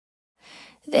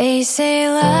They say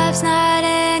love's not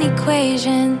an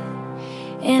equation,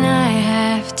 and I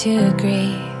have to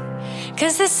agree,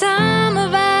 'cause the sum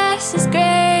of us is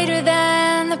greater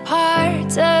than the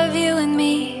parts of you and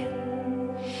me.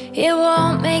 It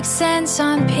won't make sense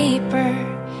on paper,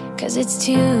 'cause it's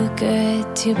too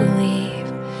good to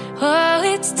believe. Oh,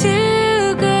 it's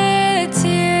too good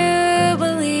to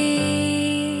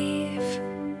believe.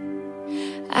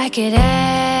 I could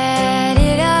add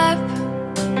it up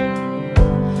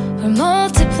or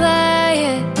multiply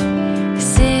it,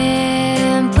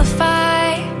 simplify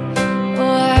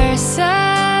or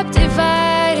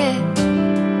subdivide it.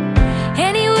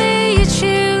 Any way you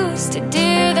choose to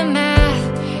do the math,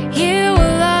 you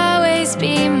will always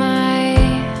be my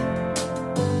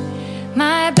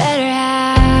better half.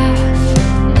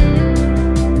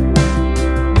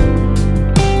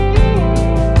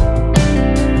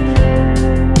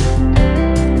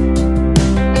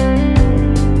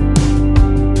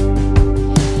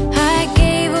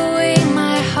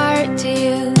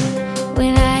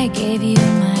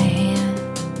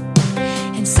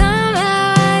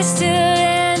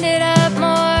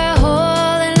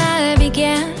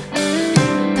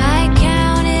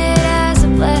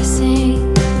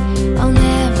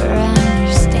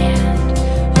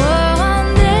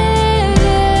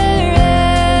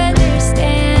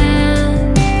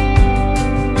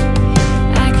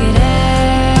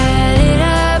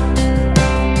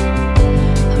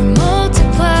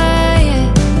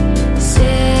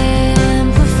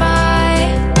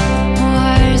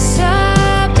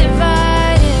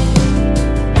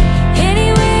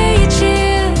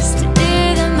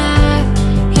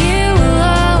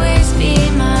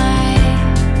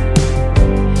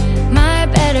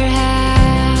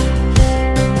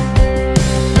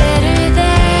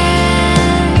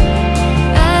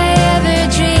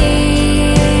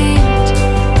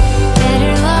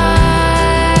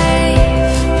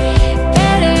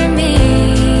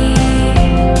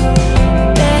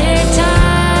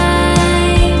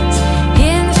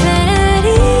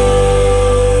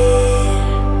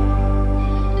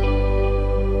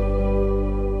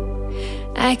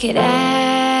 I could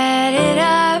add it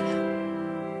up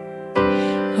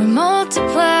or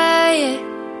multiply it,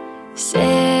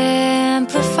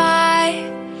 simplify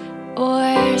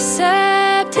or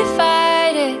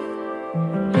subdivide it.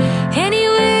 Any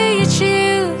way you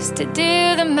choose to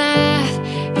do the math,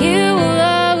 you will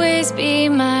always be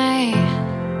my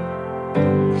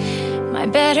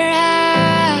better half.